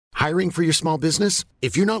Hiring for your small business?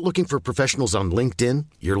 If you're not looking for professionals on LinkedIn,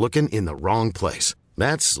 you're looking in the wrong place.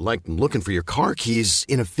 That's like looking for your car keys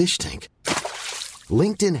in a fish tank.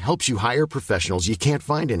 LinkedIn helps you hire professionals you can't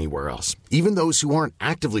find anywhere else, even those who aren't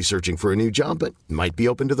actively searching for a new job but might be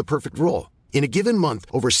open to the perfect role. In a given month,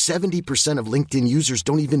 over 70% of LinkedIn users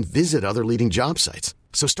don't even visit other leading job sites.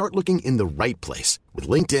 So start looking in the right place. With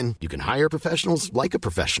LinkedIn, you can hire professionals like a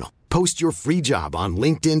professional. Post your free job on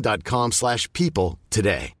linkedin.com/people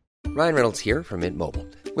today. Ryan Reynolds here from Mint Mobile.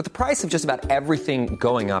 With the price of just about everything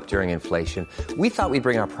going up during inflation, we thought we'd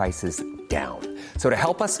bring our prices down. So to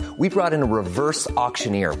help us, we brought in a reverse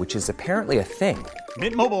auctioneer, which is apparently a thing.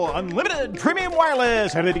 Mint Mobile Unlimited Premium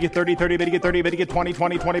Wireless. How to get 30, 30, bit to get 30, bit to get 20,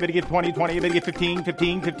 20, 20, bit to get 20, 20, bit to get 15,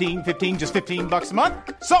 15, 15, 15, just $15 a month?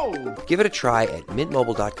 Sold! Give it a try at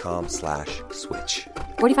mintmobile.com/switch.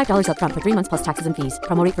 $45 up front for 3 months plus taxes and fees.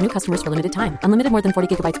 Promo rate for new customers for limited time. Unlimited more than 40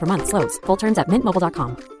 gigabytes per month. Slows full terms at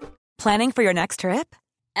mintmobile.com. Planning for your next trip?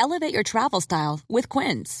 Elevate your travel style with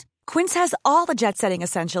Quince. Quince has all the jet-setting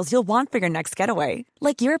essentials you'll want for your next getaway,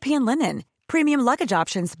 like European linen, premium luggage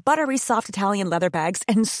options, buttery soft Italian leather bags,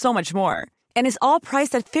 and so much more. And is all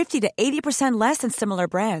priced at 50 to 80% less than similar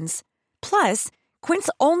brands. Plus, Quince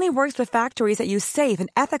only works with factories that use safe and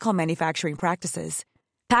ethical manufacturing practices.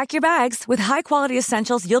 Pack your bags with high-quality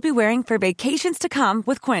essentials you'll be wearing for vacations to come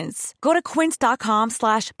with Quince. Go to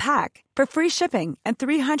quince.com/pack for free shipping and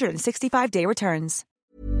 365-day returns.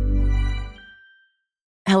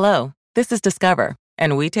 Hello, this is Discover,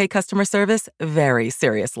 and we take customer service very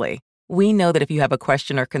seriously. We know that if you have a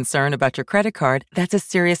question or concern about your credit card, that's a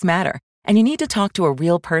serious matter, and you need to talk to a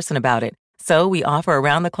real person about it. So we offer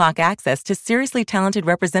around-the-clock access to seriously talented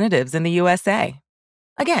representatives in the USA.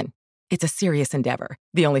 Again, it's a serious endeavor.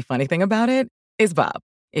 The only funny thing about it is Bob.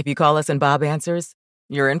 If you call us and Bob answers,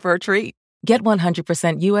 you're in for a treat. Get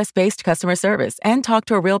 100% US-based customer service and talk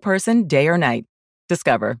to a real person day or night.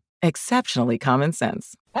 Discover. Exceptionally common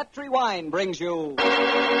sense. Petri Wine brings you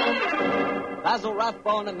Basil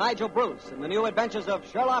Rathbone and Nigel Bruce in the new adventures of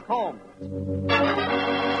Sherlock Holmes.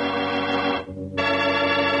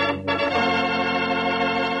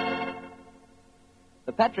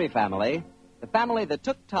 The Petri family, the family that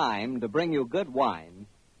took time to bring you good wine,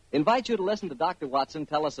 invites you to listen to Dr. Watson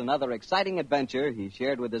tell us another exciting adventure he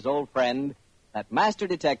shared with his old friend, that master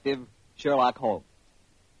detective, Sherlock Holmes.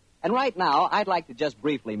 And right now, I'd like to just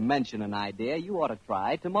briefly mention an idea you ought to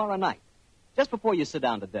try tomorrow night, just before you sit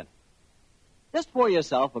down to dinner. Just pour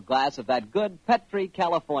yourself a glass of that good Petri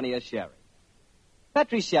California sherry.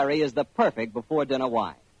 Petri sherry is the perfect before-dinner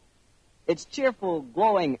wine. Its cheerful,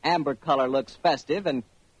 glowing amber color looks festive, and,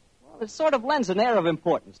 well, it sort of lends an air of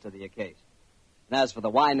importance to the occasion. And as for the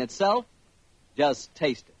wine itself, just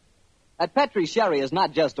taste it. That Petri sherry is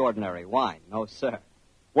not just ordinary wine, no, sir.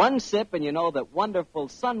 One sip and you know that wonderful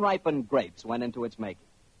sun-ripened grapes went into its making.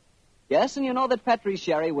 Yes, and you know that Petri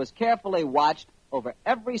sherry was carefully watched over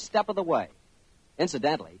every step of the way.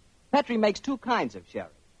 Incidentally, Petri makes two kinds of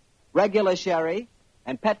sherry, regular sherry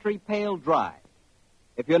and Petri Pale Dry.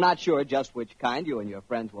 If you're not sure just which kind you and your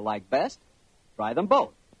friends will like best, try them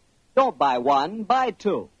both. Don't buy one, buy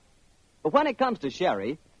two. But when it comes to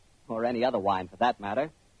sherry, or any other wine for that matter,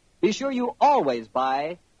 be sure you always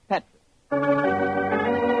buy Petri.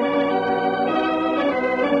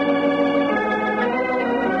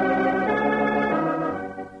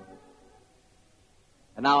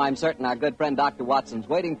 And now I'm certain our good friend Dr. Watson's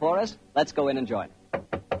waiting for us. Let's go in and join him.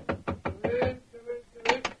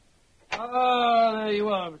 Ah, there you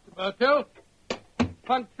are, Mr. Bartell.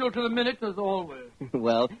 Punctual to the minute, as always.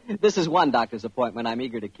 Well, this is one doctor's appointment I'm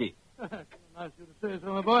eager to keep. Nice of you to say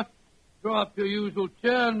so, my boy. Draw up your usual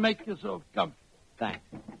chair and make yourself comfortable. Thanks.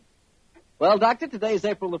 Well, Doctor, today's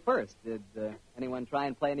April the 1st. Did anyone try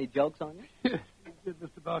and play any jokes on you? Yes, you did,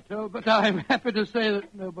 Mr. Bartell, but I'm happy to say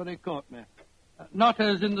that nobody caught me. Not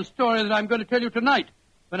as in the story that I'm going to tell you tonight,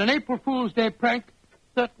 but an April Fool's Day prank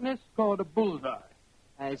certainly scored a bullseye.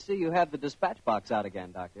 I see you have the dispatch box out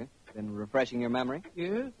again, Doctor. Been refreshing your memory? Yes,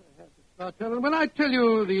 I have, Mr. Bartell. And when I tell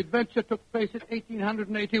you the adventure took place in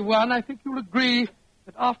 1881, I think you'll agree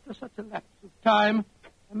that after such a lapse of time,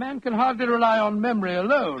 a man can hardly rely on memory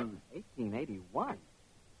alone. 1881?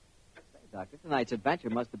 Say, Doctor, tonight's adventure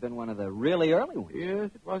must have been one of the really early ones. Yes,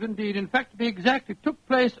 it was indeed. In fact, to be exact, it took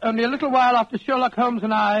place only a little while after Sherlock Holmes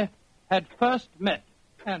and I had first met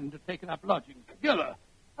and had taken up lodgings together.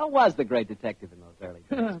 How was the great detective in those early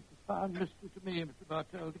days? It's a fine mystery to me, Mr.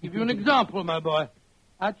 Bartell. To give you an example, my boy,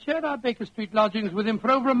 I'd shared our Baker Street lodgings with him for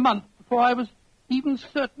over a month before I was even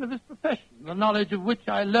certain of his profession, the knowledge of which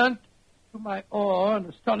I learnt to my awe and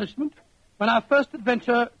astonishment when our first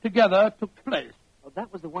adventure together took place. Well,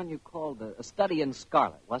 that was the one you called A Study in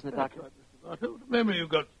Scarlet, wasn't it, Doctor? That's right, Mr. Bartow. What a memory you've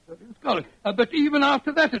got, Study in Scarlet. But even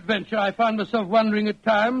after that adventure, I found myself wondering at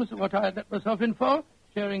times what I had let myself in for,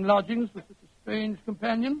 sharing lodgings with such a strange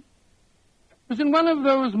companion. It was in one of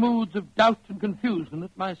those moods of doubt and confusion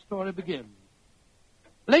that my story begins.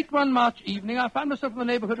 Late one March evening, I found myself in the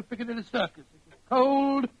neighborhood of Piccadilly Circus. It was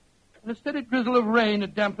cold, and a steady drizzle of rain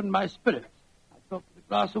had dampened my spirits. I thought that a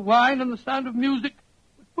glass of wine and the sound of music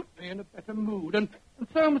would put me in a better mood. And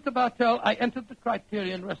so, Mr. Bartell, I entered the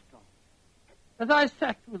Criterion restaurant. As I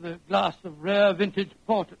sat with a glass of rare vintage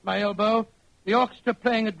port at my elbow, the orchestra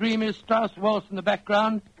playing a dreamy Strauss waltz in the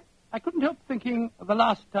background, I couldn't help thinking of the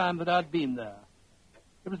last time that I'd been there.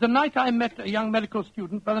 It was the night I met a young medical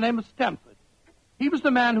student by the name of Stamford. He was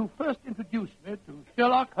the man who first introduced me to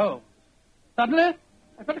Sherlock Holmes. Suddenly,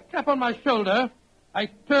 I felt a tap on my shoulder. I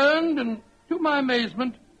turned, and to my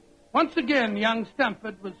amazement, once again, young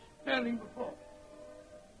Stamford was standing before me.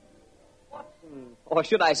 Watson, or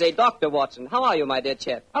should I say Dr. Watson, how are you, my dear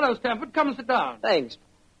chap? Hello, Stamford. Come and sit down. Thanks.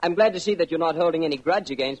 I'm glad to see that you're not holding any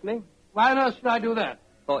grudge against me. Why on earth should I do that?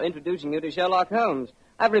 For introducing you to Sherlock Holmes.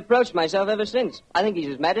 I've reproached myself ever since. I think he's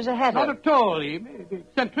as mad as a hatter. Not at all. He may be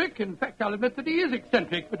eccentric. In fact, I'll admit that he is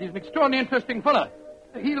eccentric, but he's an extraordinarily interesting fellow.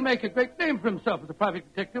 He'll make a great name for himself as a private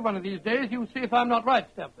detective one of these days. You'll see if I'm not right,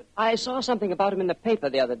 Stamford. I saw something about him in the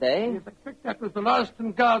paper the other day. Yes, I think that was the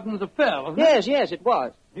Lauriston Gardens affair, wasn't it? Yes, it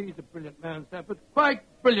was. He's a brilliant man, Stamford. Quite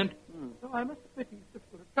brilliant. Though I must admit he's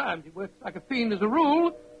difficult at times. He works like a fiend as a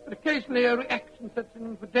rule, but occasionally a reaction sets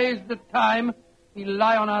in for days at a time. He'll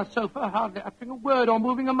lie on our sofa, hardly uttering a word or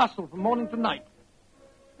moving a muscle from morning to night.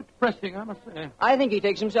 It's depressing, I must say. I think he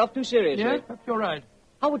takes himself too seriously. Yes, perhaps you're right.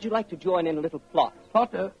 How would you like to join in a little plot?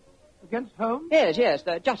 Plot against Holmes? Yes,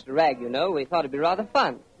 just a rag, you know. We thought it'd be rather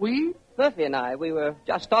fun. We? Murphy and I, we were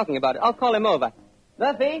just talking about it. I'll call him over.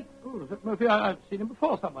 Murphy? Oh, is that Murphy? I've seen him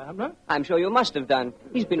before somewhere, haven't I? I'm sure you must have done.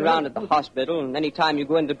 He's been round at the hospital, and any time you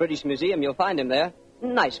go into the British Museum, you'll find him there.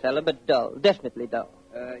 Nice fella, but dull. Definitely dull.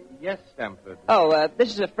 Yes, Stamford. Oh,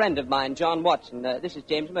 this is a friend of mine, John Watson. This is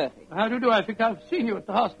James Murphy. How do you do? I think I've seen you at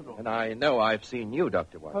the hospital. And I know I've seen you,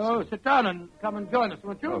 Dr. Watson. Oh, sit down and come and join us,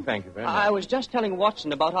 won't you? Oh, thank you very much. I was just telling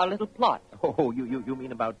Watson about our little plot. Oh, you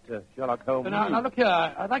mean about Sherlock Holmes? Now, look here.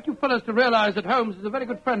 I'd like you fellows to realize that Holmes is a very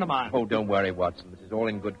good friend of mine. Oh, don't worry, Watson. This is all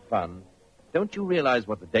in good fun. Don't you realize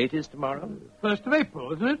what the date is tomorrow? 1st of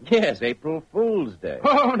April, isn't it? Yes, April Fool's Day.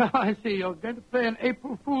 Oh, now I see. You're going to play an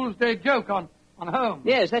April Fool's Day joke on Holmes.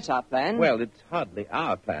 Yes, that's our plan. Well, it's hardly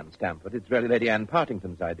our plan, Stamford. It's really Lady Anne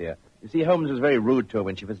Partington's idea. You see, Holmes was very rude to her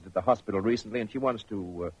when she visited the hospital recently, and she wants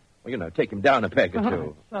to, take him down a peg or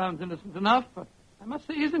two. Sounds innocent enough. I must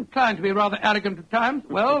say he's inclined to be rather arrogant at times.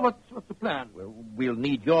 Well, what's the plan? Well, we'll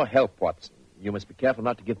need your help, Watson. You must be careful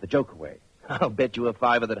not to give the joke away. I'll bet you a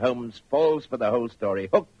 $5 that Holmes falls for the whole story,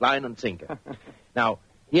 hook, line, and sinker. Now,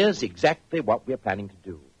 here's exactly what we're planning to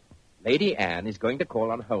do. Lady Anne is going to call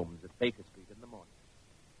on Holmes at Baker Street in the morning.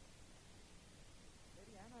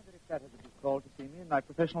 Lady Anne, I'm very flattered that you called to see me in my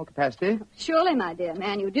professional capacity. Surely, my dear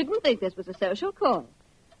man, you didn't think this was a social call.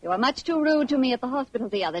 You were much too rude to me at the hospital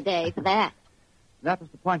the other day for that. That was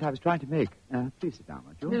the point I was trying to make. Please sit down,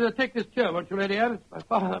 won't you? Take this chair, won't you, Lady Anne? It's by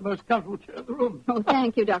far the most comfortable chair in the room. Oh,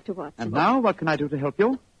 thank you, Dr. Watson. And now, what can I do to help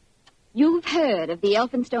you? You've heard of the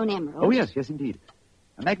Elphinstone Emerald? Oh, yes, indeed.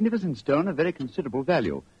 A magnificent stone of very considerable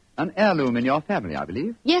value. An heirloom in your family, I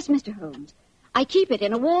believe. Yes, Mr. Holmes. I keep it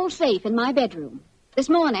in a wall safe in my bedroom. This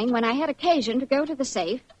morning, when I had occasion to go to the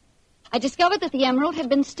safe, I discovered that the emerald had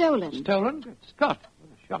been stolen. Stolen? Good Scott.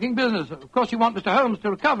 Shocking business. Of course, you want Mr. Holmes to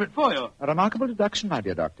recover it for you. A remarkable deduction, my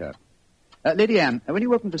dear doctor. Lady Anne, when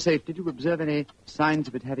you opened the safe, did you observe any signs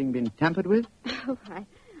of it having been tampered with? Oh,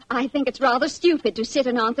 I think it's rather stupid to sit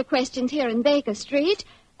and answer questions here in Baker Street.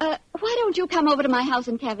 Why don't you come over to my house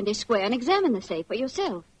in Cavendish Square and examine the safe for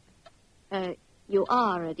yourself? You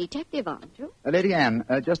are a detective, aren't you? Lady Anne,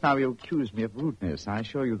 just now you accused me of rudeness. I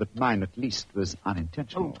assure you that mine, at least, was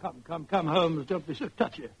unintentional. Oh, come, Holmes. Don't be so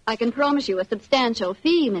touchy. I can promise you a substantial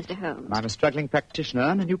fee, Mr. Holmes. I'm a struggling practitioner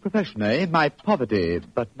and a new profession, eh? My poverty,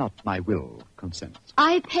 but not my will, consents.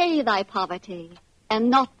 I pay thy poverty, and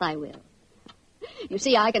not thy will. You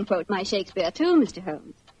see, I can quote my Shakespeare, too, Mr.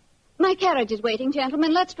 Holmes. My carriage is waiting,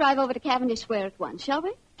 gentlemen. Let's drive over to Cavendish Square at once, shall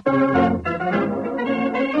we?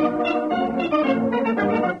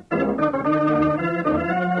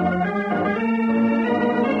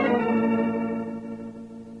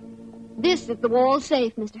 This is the wall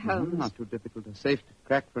safe, Mr. Holmes. Not too difficult a safe to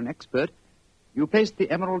crack for an expert. You placed the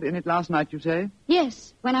emerald in it last night, you say?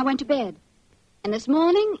 Yes, when I went to bed. And this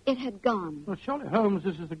morning, it had gone. Well, surely, Holmes,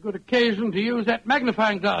 this is a good occasion to use that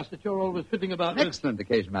magnifying glass that you're always fiddling about with. Excellent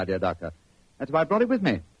occasion, my dear doctor. That's why I brought it with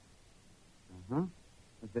me. Uh-huh.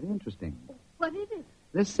 That's very interesting. What is it?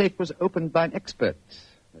 This safe was opened by an expert.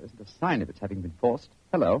 There isn't a sign of its having been forced.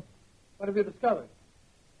 Hello. What have you discovered?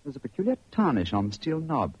 There's a peculiar tarnish on the steel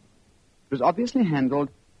knob. It was obviously handled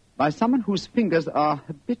by someone whose fingers are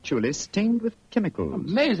habitually stained with chemicals.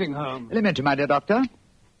 Amazing, Holmes. Elementary, my dear doctor.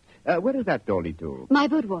 Where does that door lead to? My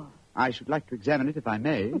boudoir. I should like to examine it if I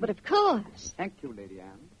may. Oh, but of course. Thank you, Lady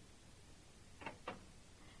Anne.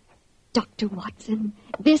 Dr. Watson,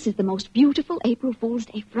 this is the most beautiful April Fool's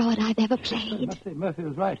Day fraud I've ever I played. must say Murphy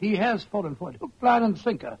was right. He has fallen for it. Hook, line, and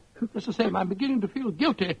sinker. Just the same, I'm beginning to feel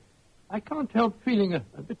guilty. I can't help feeling a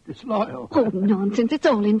bit disloyal. Oh, nonsense. It's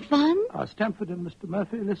all in fun. Are Stamford and Mr.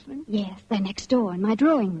 Murphy listening? Yes, they're next door in my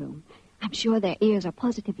drawing room. I'm sure their ears are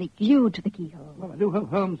positively glued to the keyhole. Well, I do hope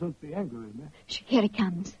Holmes won't be angry with me. Here he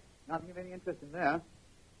comes. Nothing of any interest in there.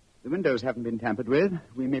 The windows haven't been tampered with.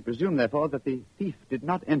 We may presume, therefore, that the thief did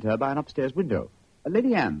not enter by an upstairs window.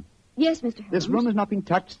 Lady Anne. Yes, Mr. Holmes? This room has not been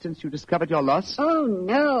touched since you discovered your loss? Oh,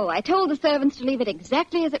 no. I told the servants to leave it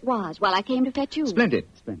exactly as it was while I came to fetch you. Splendid,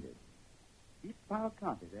 splendid. Deep pile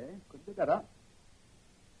carpet, eh? Could be better.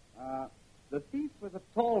 The thief was a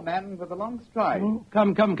tall man with a long stride. Oh,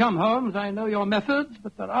 come, Holmes. I know your methods,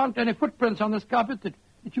 but there aren't any footprints on this carpet that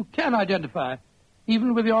you can identify,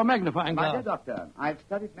 even with your magnifying glass. My dear doctor, I've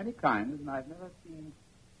studied many crimes, and I've never seen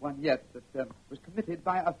one yet that was committed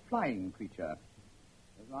by a flying creature.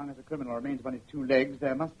 As long as a criminal remains upon his two legs,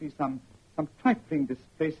 there must be some trifling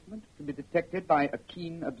displacement to be detected by a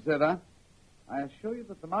keen observer. I assure you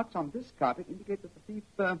that the marks on this carpet indicate that the thief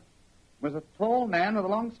was a tall man with a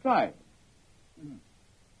long stride.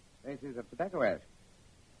 Traces of tobacco ash.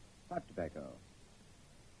 Pipe tobacco.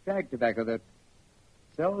 Shag tobacco that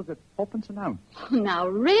sells at 4p an ounce. Now,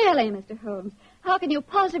 really, Mr. Holmes, how can you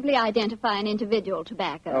possibly identify an individual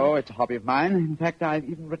tobacco? Oh, it's a hobby of mine. In fact, I've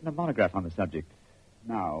even written a monograph on the subject.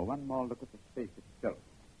 Now, one more look at the face itself.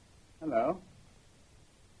 Hello.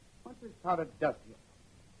 What's this powdered dust here?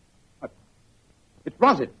 What? It's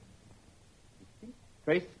rosin. Distinct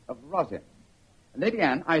trace of rosin. Lady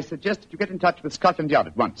Anne, I suggest that you get in touch with Scotland Yard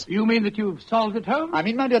at once. You mean that you've solved it, Holmes? I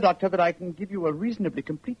mean, my dear doctor, that I can give you a reasonably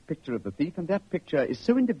complete picture of the thief, and that picture is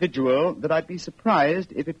so individual that I'd be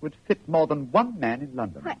surprised if it would fit more than one man in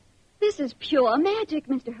London. What? This is pure magic,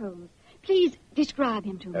 Mr. Holmes. Please describe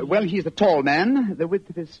him to me. Well, he's a tall man. The width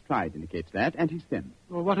of his stride indicates that, and he's thin.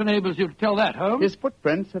 Well, what enables you to tell that, Holmes? His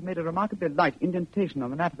footprints have made a remarkably light indentation on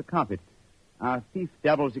the mat of the carpet. Our thief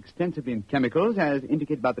dabbles extensively in chemicals, as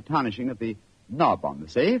indicated by the tarnishing of the knob on the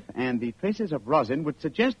safe, and the traces of rosin would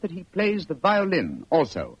suggest that he plays the violin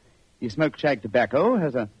also. He smokes shag tobacco,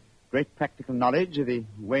 has a great practical knowledge of the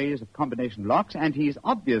ways of combination locks, and he's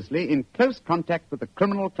obviously in close contact with the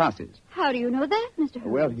criminal classes. How do you know that, Mr.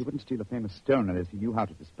 Holmes? Well, he wouldn't steal a famous stone unless he knew how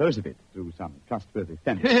to dispose of it through some trustworthy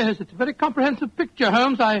fence. Yes, it's a very comprehensive picture,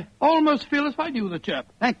 Holmes. I almost feel as if I knew the chap.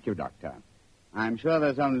 Thank you, Doctor. I'm sure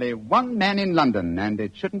there's only one man in London, and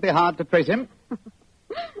it shouldn't be hard to trace him.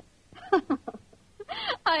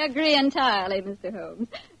 I agree entirely, Mr. Holmes.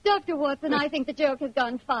 Dr. Watson, I think the joke has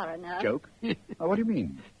gone far enough. Joke? What do you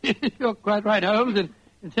mean? You're quite right, Holmes, in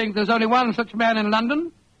saying there's only one such man in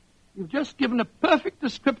London. You've just given a perfect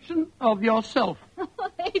description of yourself.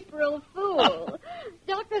 April Fool.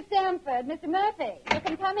 Dr. Stamford, Mr. Murphy, you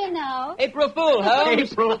can come in now. April Fool,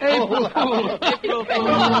 Holmes. April Fool. April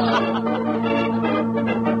Fool.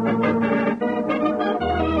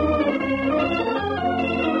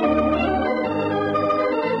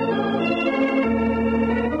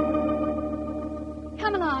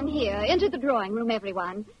 Into the drawing room,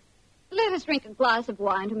 everyone. Let us drink a glass of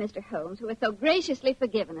wine to Mr. Holmes, who has so graciously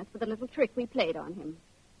forgiven us for the little trick we played on him.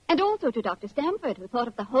 And also to Dr. Stamford, who thought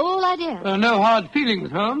of the whole idea. No hard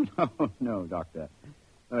feelings, Holmes. Oh, no, Doctor.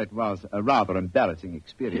 Oh, it was a rather embarrassing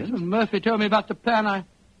experience. Yes, when Murphy told me about the plan, I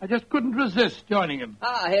just couldn't resist joining him.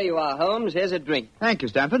 Ah, here you are, Holmes. Here's a drink. Thank you,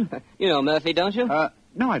 Stamford. You know Murphy, don't you?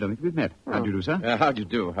 No, I don't think we've met. How do you do, sir? How do you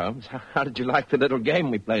do, Holmes? How did you like the little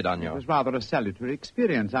game we played on you? It was rather a salutary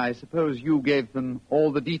experience. I suppose you gave them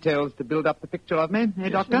all the details to build up the picture of me, eh,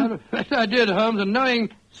 Doctor? Yes, I did, Holmes, and knowing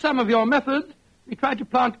some of your methods, we tried to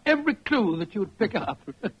plant every clue that you'd pick up.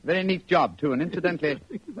 Very neat job, too, and incidentally,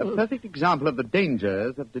 a perfect example of the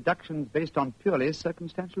dangers of deductions based on purely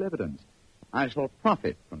circumstantial evidence. I shall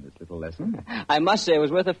profit from this little lesson. I must say it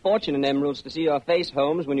was worth a fortune in emeralds to see your face,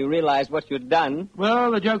 Holmes, when you realized what you'd done.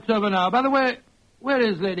 Well, the joke's over now. By the way, where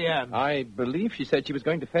is Lady Anne? I believe she said she was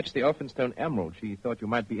going to fetch the Elphinstone emerald. She thought you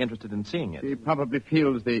might be interested in seeing it. She probably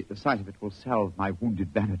feels the sight of it will salve my wounded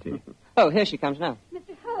vanity. Oh, here she comes now.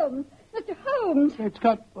 Mr. Holmes! Mr. Holmes! It's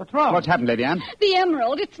got... What's wrong? What's happened, Lady Anne? The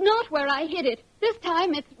emerald. It's not where I hid it. This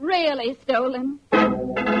time it's really stolen.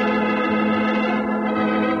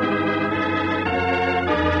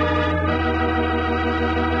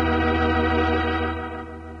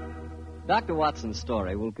 Dr. Watson's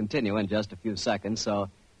story will continue in just a few seconds, so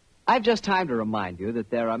I've just time to remind you that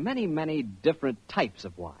there are many, many different types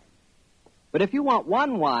of wine. But if you want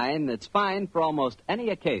one wine that's fine for almost any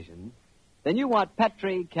occasion, then you want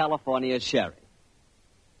Petri California Sherry.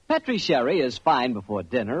 Petri Sherry is fine before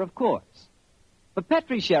dinner, of course. But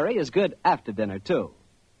Petri Sherry is good after dinner, too.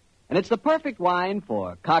 And it's the perfect wine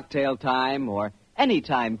for cocktail time or any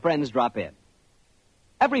time friends drop in.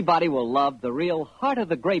 Everybody will love the real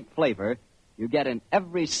heart-of-the-grape flavor you get in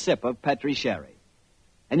every sip of Petri Sherry.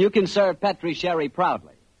 And you can serve Petri Sherry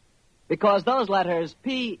proudly, because those letters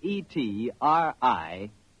P-E-T-R-I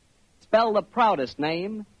spell the proudest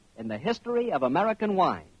name in the history of American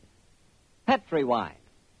wine. Petri wine.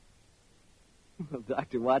 Well,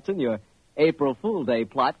 Dr. Watson, your April Fool Day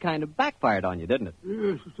plot kind of backfired on you, didn't it?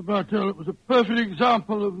 Yes, Mr. Bartell, it was a perfect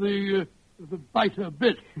example of the biter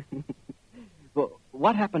bit. Well,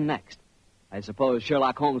 what happened next? I suppose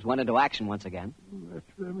Sherlock Holmes went into action once again. That's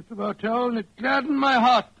right, Mr. Bartell, and it gladdened my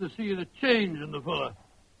heart to see the change in the fella.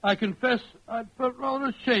 I confess I'd felt rather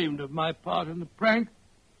ashamed of my part in the prank,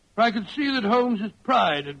 for I could see that Holmes's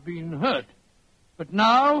pride had been hurt. But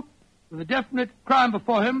now, with a definite crime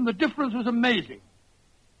before him, the difference was amazing.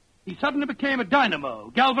 He suddenly became a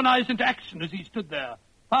dynamo, galvanized into action as he stood there,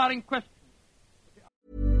 firing questions.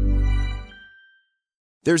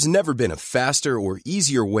 There's never been a faster or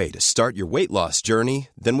easier way to start your weight loss journey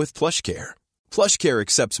than with PlushCare. PlushCare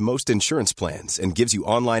accepts most insurance plans and gives you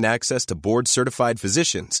online access to board-certified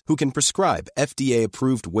physicians who can prescribe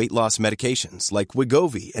FDA-approved weight loss medications like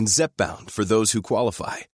Wegovy and Zepbound for those who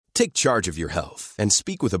qualify. Take charge of your health and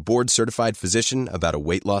speak with a board-certified physician about a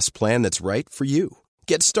weight loss plan that's right for you.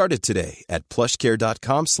 Get started today at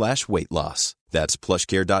plushcare.com/weight loss. That's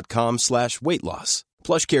plushcare.com/weight loss.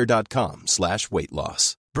 plushcare.com/weight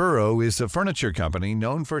loss. Burrow is a furniture company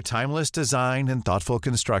known for timeless design and thoughtful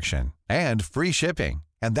construction and free shipping,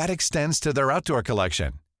 and that extends to their outdoor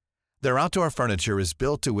collection. Their outdoor furniture is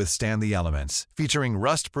built to withstand the elements, featuring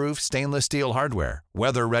rust-proof stainless steel hardware,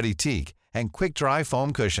 weather-ready teak, and quick-dry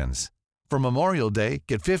foam cushions. For Memorial Day,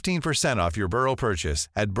 get 15% off your Burrow purchase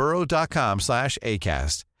at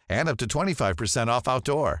burrow.com/acast and up to 25% off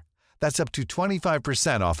outdoor. That's up to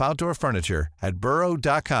 25% off outdoor furniture at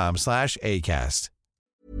burrow.com/acast.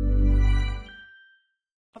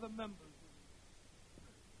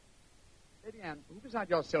 Lady Anne, who beside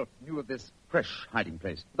yourself knew of this fresh hiding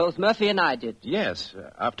place? Both Murphy and I did. Yes.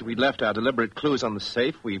 After we'd left our deliberate clues on the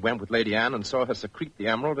safe, we went with Lady Anne and saw her secrete the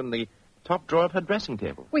emerald in the top drawer of her dressing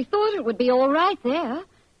table. We thought it would be all right there.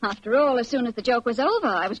 After all, as soon as the joke was over,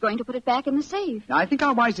 I was going to put it back in the safe. Now, I think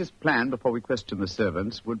our wisest plan before we question the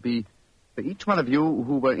servants would be for each one of you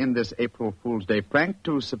who were in this April Fool's Day prank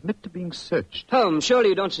to submit to being searched. Holmes, surely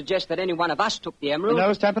you don't suggest that any one of us took the emerald?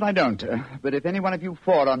 No, Stafford, I don't. But if any one of you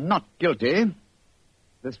four are not guilty,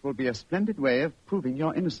 this will be a splendid way of proving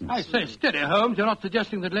your innocence. I say, steady, Holmes. You're not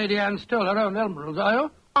suggesting that Lady Anne stole her own emeralds, are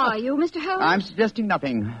you? Are you, Mr. Holmes? I'm suggesting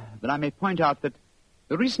nothing, but I may point out that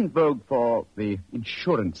the recent vogue for the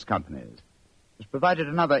insurance companies has provided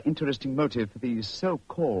another interesting motive for these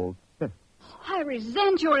so-called thefts. I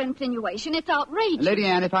resent your insinuation. It's outrageous. Lady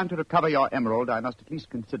Anne, if I'm to recover your emerald, I must at least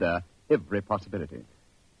consider every possibility.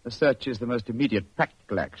 The search is the most immediate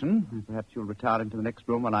practical action. Perhaps you'll retire into the next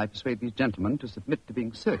room while I persuade these gentlemen to submit to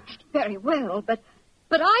being searched. Very well, but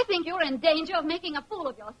I think you're in danger of making a fool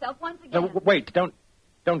of yourself once again. No, wait, don't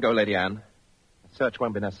go, Lady Anne. The search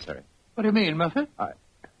won't be necessary. What do you mean, Murphy?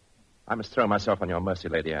 I must throw myself on your mercy,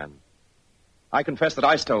 Lady Anne. I confess that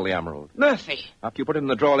I stole the emerald. Murphy! After you put it in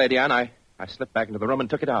the drawer, Lady Anne, I slipped back into the room and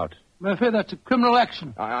took it out. Murphy, that's a criminal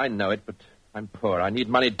action. I know it, but I'm poor. I need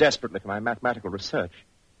money desperately for my mathematical research.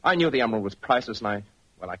 I knew the emerald was priceless, and I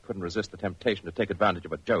couldn't resist the temptation to take advantage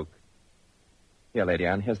of a joke. Here, Lady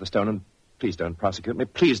Anne, here's the stone, and please don't prosecute me.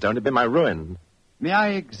 Please don't. It'd be my ruin. May I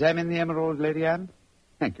examine the emerald, Lady Anne?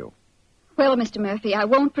 Thank you. Well, Mr. Murphy, I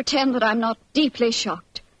won't pretend that I'm not deeply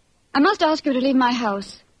shocked. I must ask you to leave my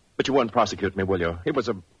house. But you won't prosecute me, will you? It was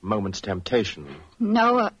a moment's temptation.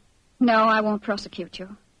 No, I won't prosecute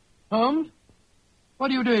you. Holmes, what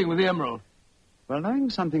are you doing with the emerald? Well, knowing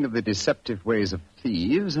something of the deceptive ways of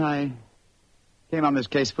thieves, I came on this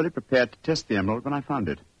case fully prepared to test the emerald when I found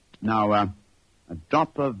it. Now, a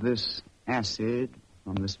drop of this acid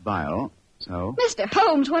from this vial, so... Mr.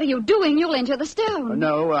 Holmes, what are you doing? You'll enter the stone.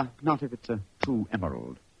 No, not if it's a true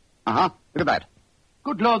emerald. Look at that.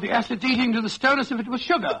 Good Lord, the acid's eating to the stone as if it was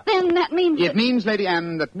sugar. Then that means... It means, Lady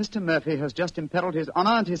Anne, that Mr. Murphy has just imperiled his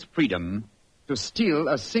honor and his freedom to steal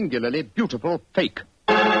a singularly beautiful fake.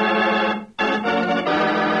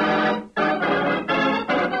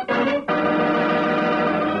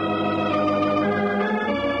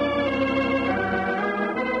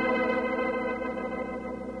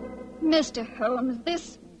 Mr. Holmes,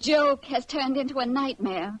 this joke has turned into a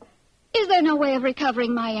nightmare. Is there no way of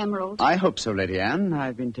recovering my emerald? I hope so, Lady Anne.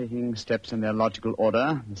 I've been taking steps in their logical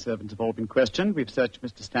order. The servants have all been questioned. We've searched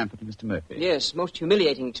Mr. Stamford and Mr. Murphy. Yes, most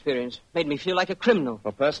humiliating experience. Made me feel like a criminal.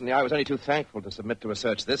 Well, personally, I was only too thankful to submit to a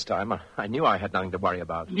search this time. I knew I had nothing to worry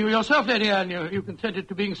about. You yourself, Lady Anne, you consented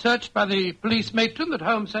to being searched by the police matron that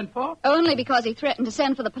Holmes sent for? Only because he threatened to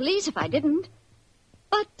send for the police if I didn't.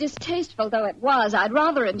 But distasteful though it was, I'd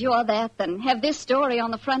rather endure that than have this story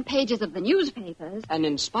on the front pages of the newspapers. And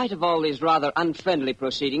in spite of all these rather unfriendly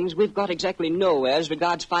proceedings, we've got exactly nowhere as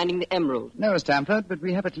regards finding the emerald. No, Stamford, but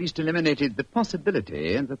we have at least eliminated the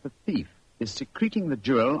possibility that the thief is secreting the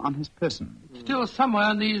jewel on his person. Still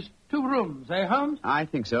somewhere in these 2 rooms, eh, Holmes? I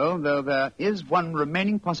think so, though there is one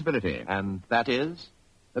remaining possibility. And that is?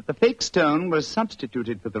 That the fake stone was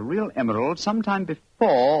substituted for the real emerald sometime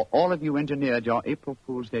before all of you engineered your April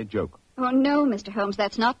Fool's Day joke. Oh, no, Mr. Holmes,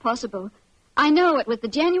 that's not possible. I know it was the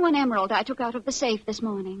genuine emerald I took out of the safe this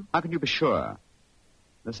morning. How can you be sure?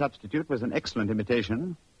 The substitute was an excellent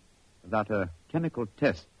imitation. Without a chemical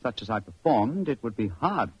test such as I performed, it would be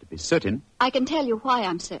hard to be certain. I can tell you why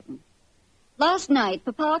I'm certain. Last night,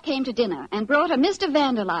 Papa came to dinner and brought a Mr.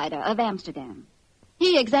 Vanderleider of Amsterdam.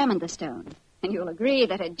 He examined the stone. And you'll agree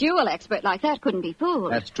that a jewel expert like that couldn't be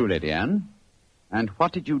fooled. That's true, Lady Anne. And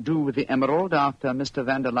what did you do with the emerald after Mr.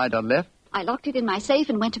 Vanderleider left? I locked it in my safe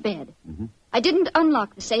and went to bed. I didn't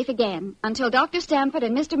unlock the safe again until Dr. Stamford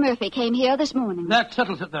and Mr. Murphy came here this morning. That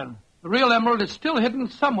settles it, then. The real emerald is still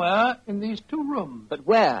hidden somewhere in these 2 rooms. But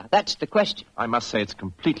where? That's the question. I must say it's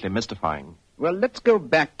completely mystifying. Well, let's go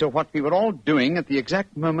back to what we were all doing at the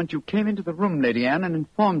exact moment you came into the room, Lady Anne, and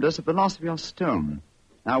informed us of the loss of your stone.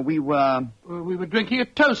 Now, we were... We were drinking a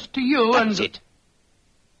toast to you That's it.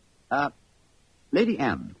 Lady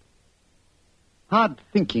Anne, hard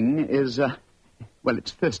thinking is, well,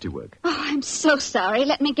 it's thirsty work. Oh, I'm so sorry.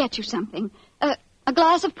 Let me get you something. A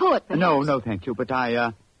glass of port, perhaps? No, thank you. But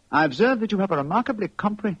I observe that you have a remarkably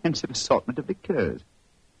comprehensive assortment of liqueurs.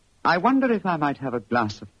 I wonder if I might have a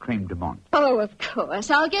glass of creme de menthe. Oh, of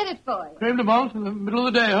course. I'll get it for you. Creme de menthe in the middle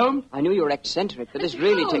of the day, Holmes? I knew you were eccentric, but this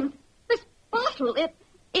really takes... This bottle,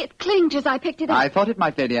 it clinked as I picked it up. I thought it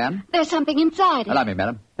might, Lady Anne. There's something inside it. Allow me,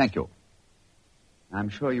 madam. Thank you. I'm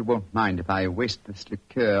sure you won't mind if I waste this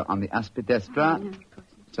liqueur on the aspidestra. No,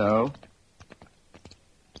 so...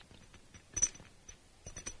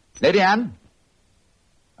 Lady Anne,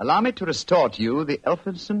 allow me to restore to you the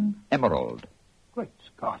Elphinstone Emerald. Great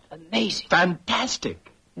Scott. Amazing. Fantastic.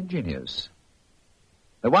 Ingenious.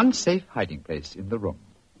 The one safe hiding place in the room.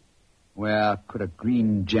 Where could a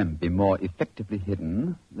green gem be more effectively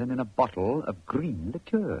hidden than in a bottle of green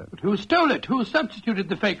liqueur? But who stole it? Who substituted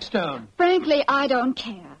the fake stone? Frankly, I don't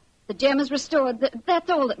care. The gem is restored. That's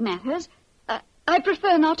all that matters. I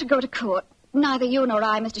prefer not to go to court. Neither you nor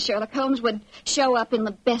I, Mr. Sherlock Holmes, would show up in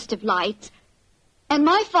the best of lights. And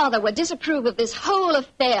my father would disapprove of this whole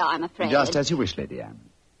affair, I'm afraid. Just as you wish, Lady Anne.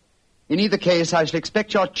 In either case, I shall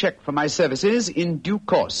expect your check for my services in due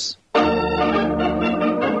course.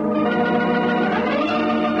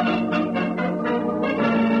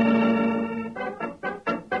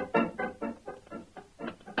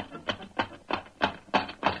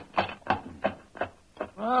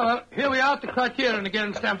 Well, here we are at the Criterion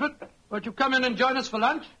again, Stamford. Won't you come in and join us for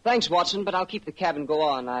lunch? Thanks, Watson, but I'll keep the cab and go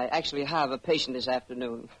on. I actually have a patient this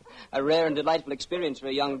afternoon. A rare and delightful experience for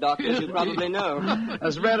a young doctor, as you probably know.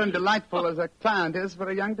 As rare and delightful as a client is for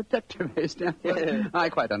a young detective, Stanford. I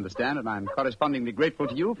quite understand, and I'm correspondingly grateful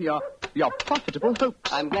to you for your profitable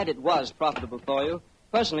hopes. I'm glad it was profitable for you.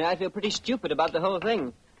 Personally, I feel pretty stupid about the whole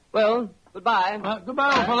thing. Well, goodbye.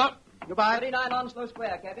 Goodbye, old fellow. Goodbye. 39 Onslow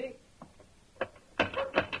Square, cabby.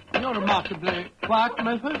 You're remarkably quiet,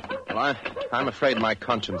 Murphy. Well, I'm afraid my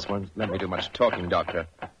conscience won't let me do much talking, Doctor.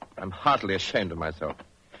 I'm heartily ashamed of myself.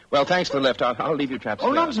 Well, thanks for the lift. I'll leave you chaps.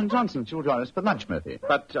 Oh, nonsense. You'll join us for lunch, Murphy.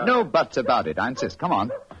 But, No buts about it, I insist. Come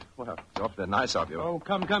on. Well, it's awfully nice of you. Oh,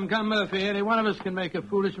 come, Murphy. Any one of us can make a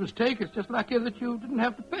foolish mistake. It's just lucky that you didn't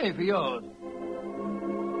have to pay for yours.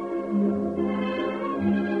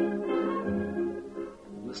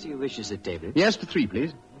 Monsieur wishes a table. Yes, for 3,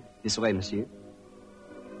 please. This way, monsieur.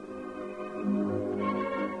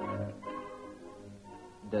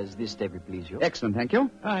 Does this table please you? Excellent, thank you.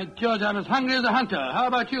 George, I'm as hungry as a hunter. How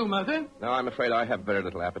about you, Murphy? No, I'm afraid I have very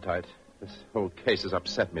little appetite. This whole case has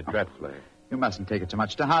upset me dreadfully. You mustn't take it too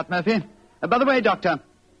much to heart, Murphy. By the way, Doctor,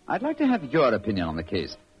 I'd like to have your opinion on the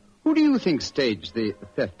case. Who do you think staged the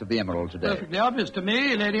theft of the emerald today? Perfectly obvious to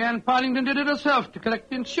me. Lady Anne Partington did it herself to collect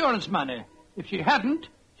the insurance money. If she hadn't,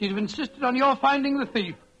 she'd have insisted on your finding the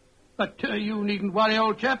thief. But you needn't worry,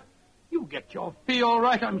 old chap. You get your fee all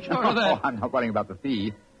right, I'm sure of that. Oh, I'm not worrying about the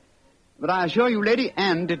fee. But I assure you, Lady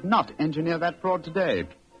Anne did not engineer that fraud today.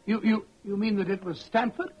 You mean that it was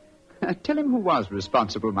Stanford? Tell him who was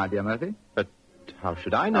responsible, my dear Murphy. But how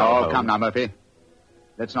should I know? Oh, come now, Murphy.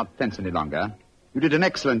 Let's not fence any longer. You did an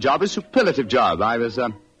excellent job, a superlative job. I was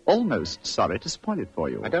almost sorry to spoil it for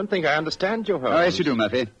you. I don't think I understand you, Holmes. Oh, yes, you do,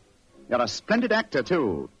 Murphy. You're a splendid actor,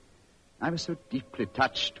 too. I was so deeply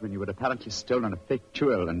touched when you had apparently stolen a fake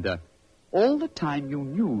jewel, and all the time you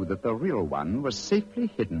knew that the real one was safely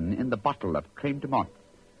hidden in the bottle of creme de menthe.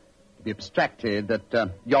 To be abstracted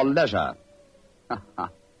at your leisure.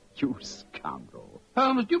 You scoundrel.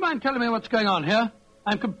 Holmes, do you mind telling me what's going on here?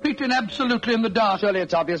 I'm completely and absolutely in the dark. Surely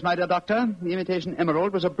it's obvious, my dear doctor. The imitation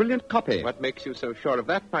emerald was a brilliant copy. What makes you so sure of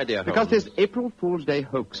that, my dear Holmes? Because this April Fool's Day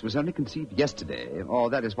hoax was only conceived yesterday, or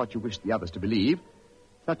that is what you wish the others to believe.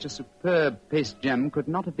 Such a superb paste gem could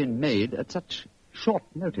not have been made at such short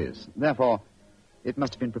notice. Therefore, it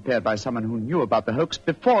must have been prepared by someone who knew about the hoax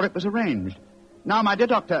before it was arranged. Now, my dear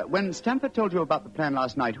doctor, when Stamford told you about the plan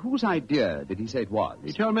last night, whose idea did he say it was?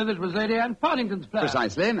 He told me that it was Lady Anne Partington's plan.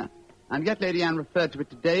 Precisely. And yet Lady Anne referred to it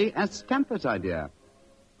today as Stamford's idea.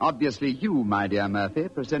 Obviously, you, my dear Murphy,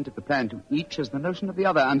 presented the plan to each as the notion of the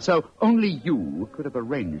other, and so only you could have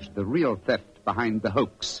arranged the real theft behind the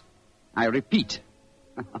hoax. I repeat,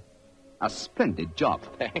 a splendid job.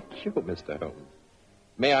 Thank you, Mr. Holmes.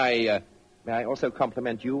 May I also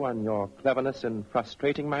compliment you on your cleverness in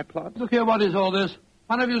frustrating my plot? Look here, what is all this?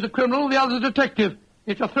 One of you is a criminal, the other is a detective.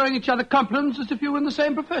 Yet you're throwing each other compliments as if you were in the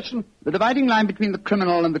same profession. The dividing line between the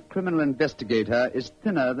criminal and the criminal investigator is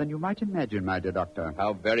thinner than you might imagine, my dear doctor.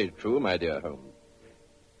 How very true, my dear Holmes.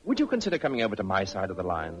 Would you consider coming over to my side of the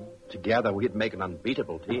line? Together we'd make an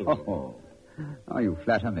unbeatable team. Oh, you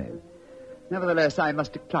flatter me. Nevertheless, I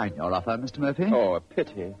must decline your offer, Mr. Murphy. Oh, a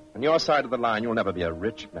pity. On your side of the line, you'll never be a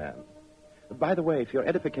rich man. By the way, for your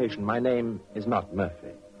edification, my name is not Murphy,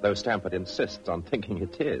 though Stamford insists on thinking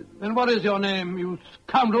it is. Then what is your name, you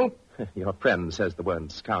scoundrel? Your friend says the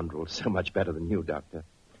word scoundrel so much better than you, Doctor.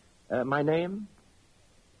 My name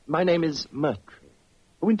is Murtry.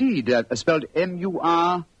 Oh, indeed. Spelled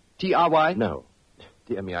M-U-R-T-R-Y? No.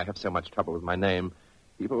 Dear me, I have so much trouble with my name.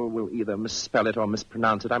 People will either misspell it or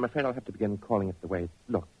mispronounce it. I'm afraid I'll have to begin calling it the way it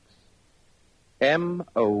looks.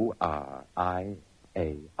 M-O-R-I-A-R-T-Y.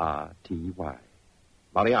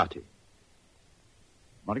 Moriarty.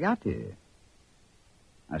 Moriarty.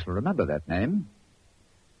 I shall remember that name.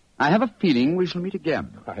 I have a feeling we shall meet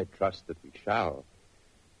again. I trust that we shall.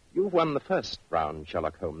 You've won the first round,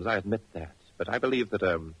 Sherlock Holmes, I admit that. But I believe that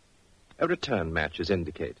a return match is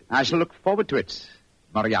indicated. I shall look forward to it,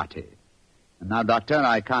 Moriarty. And now, Doctor,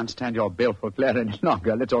 I can't stand your baleful glare any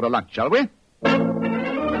longer. Let's order lunch, shall we?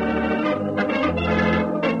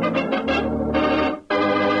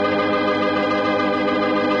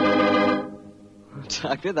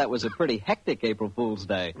 Doctor, that was a pretty hectic April Fool's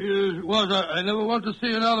Day. Yes, it was. I never want to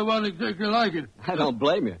see another one exactly like it. I don't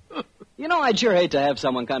blame you. You know, I'd sure hate to have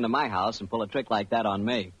someone come to my house and pull a trick like that on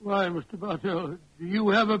me. Why, Mr. Bartell, do you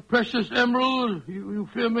have a precious emerald you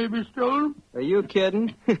fear may be stolen? Are you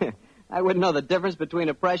kidding? I wouldn't know the difference between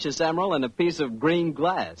a precious emerald and a piece of green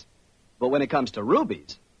glass. But when it comes to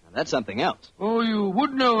rubies, that's something else. Oh, you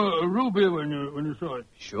would know a ruby when you saw it?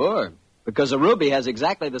 Sure, because a ruby has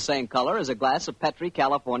exactly the same color as a glass of Petri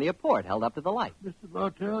California port held up to the light. Mr.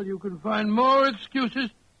 Bartell, you can find more excuses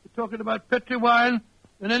for talking about Petri wine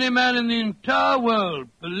than any man in the entire world.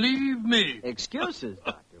 Believe me. Excuses,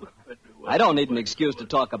 Doctor? I don't need an excuse to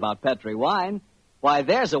talk about Petri wine. Why,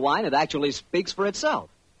 there's a wine that actually speaks for itself.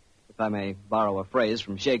 If I may borrow a phrase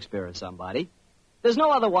from Shakespeare or somebody. There's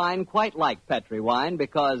no other wine quite like Petri wine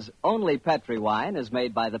because only Petri wine is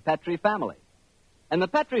made by the Petri family. And the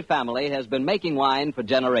Petri family has been making wine for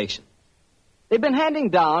generations. They've been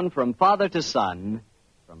handing down from father to son,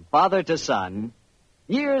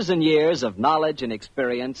 years and years of knowledge and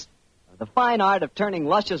experience of the fine art of turning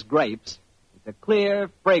luscious grapes into clear,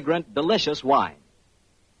 fragrant, delicious wine.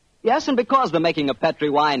 Yes, and because the making of Petri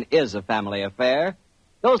wine is a family affair,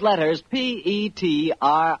 those letters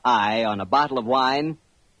P-E-T-R-I on a bottle of wine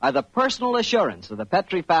are the personal assurance of the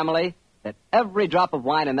Petri family that every drop of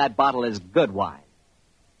wine in that bottle is good wine.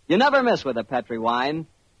 You never miss with a Petri wine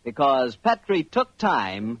because Petri took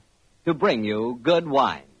time to bring you good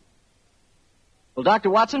wine. Well,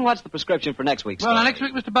 Dr. Watson, what's the prescription for next week's story? Well, next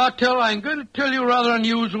week, Mr. Bartell, I'm going to tell you a rather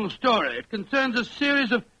unusual story. It concerns a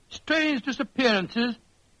series of strange disappearances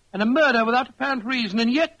and a murder without apparent reason,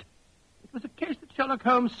 and yet it was a case that Sherlock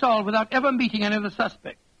Holmes solved without ever meeting any of the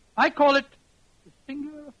suspects. I call it the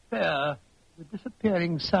singular affair of the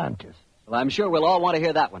disappearing scientist. Well, I'm sure we'll all want to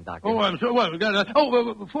hear that one, Doctor. Oh, I'm sure. Well,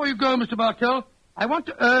 before you go, Mr. Bartell, I want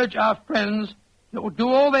to urge our friends to do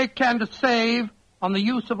all they can to save on the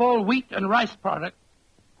use of all wheat and rice products,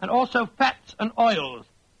 and also fats and oils.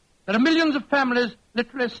 There are millions of families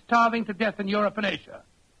literally starving to death in Europe and Asia.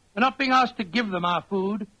 They're not being asked to give them our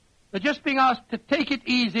food. They're just being asked to take it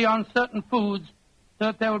easy on certain foods so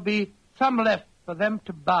that there will be some left for them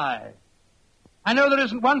to buy. I know there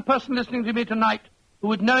isn't one person listening to me tonight who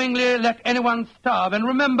would knowingly let anyone starve. And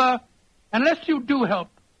remember, unless you do help,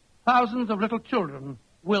 thousands of little children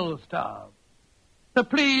will starve. So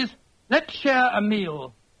please, let's share a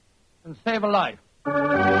meal and save a life.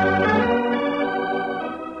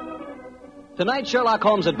 Tonight's Sherlock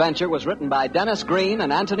Holmes adventure was written by Dennis Green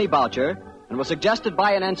and Anthony Boucher and was suggested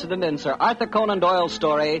by an incident in Sir Arthur Conan Doyle's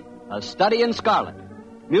story, A Study in Scarlet.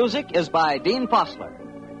 Music is by Dean Fossler.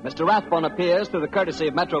 Mr. Rathbone appears through the courtesy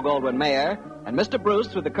of Metro-Goldwyn-Mayer, and Mr. Bruce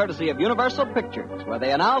through the courtesy of Universal Pictures, where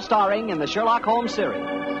they are now starring in the Sherlock Holmes series.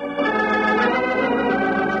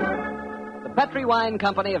 The Petri Wine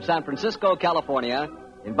Company of San Francisco, California,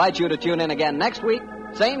 invites you to tune in again next week,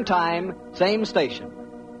 same time, same station.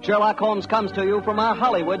 Sherlock Holmes comes to you from our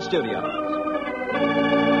Hollywood studios.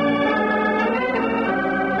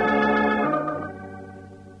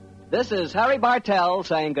 This is Harry Bartell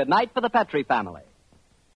saying goodnight for the Petri family.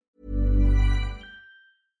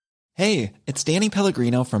 Hey, it's Danny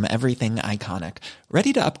Pellegrino from Everything Iconic.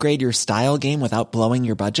 Ready to upgrade your style game without blowing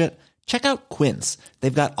your budget? Check out Quince.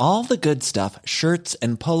 They've got all the good stuff, shirts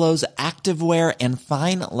and polos, activewear, and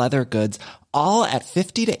fine leather goods, all at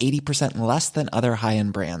 50 to 80% less than other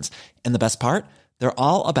high-end brands. And the best part? They're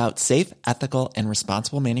all about safe, ethical, and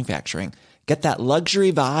responsible manufacturing. Get that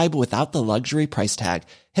luxury vibe without the luxury price tag.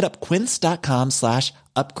 Hit up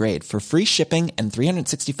quince.com/upgrade for free shipping and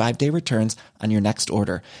 365-day returns on your next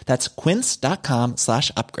order. That's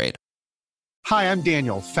quince.com/upgrade. Hi, I'm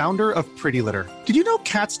Daniel, founder of Pretty Litter. Did you know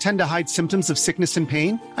cats tend to hide symptoms of sickness and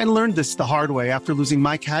pain? I learned this the hard way after losing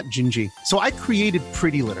my cat, Gingy. So I created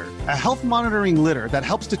Pretty Litter, a health monitoring litter that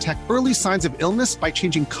helps detect early signs of illness by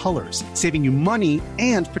changing colors, saving you money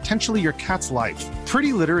and potentially your cat's life.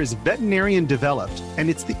 Pretty Litter is veterinarian developed,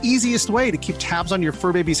 and it's the easiest way to keep tabs on your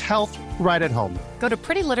fur baby's health right at home. Go to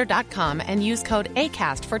prettylitter.com and use code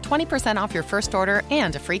ACAST for 20% off your first order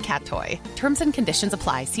and a free cat toy. Terms and conditions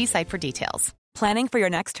apply. See site for details. Planning for your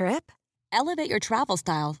next trip? Elevate your travel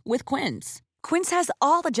style with Quince. Quince has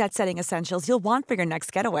all the jet-setting essentials you'll want for your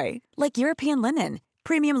next getaway, like European linen,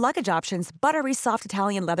 premium luggage options, buttery soft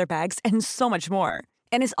Italian leather bags, and so much more.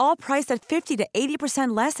 And is all priced at 50 to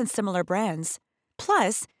 80% less than similar brands.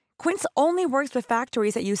 Plus, Quince only works with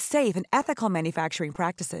factories that use safe and ethical manufacturing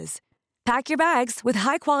practices. Pack your bags with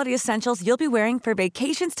high-quality essentials you'll be wearing for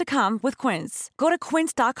vacations to come with Quince. Go to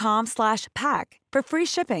quince.com/pack for free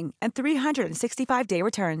shipping and 365-day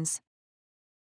returns.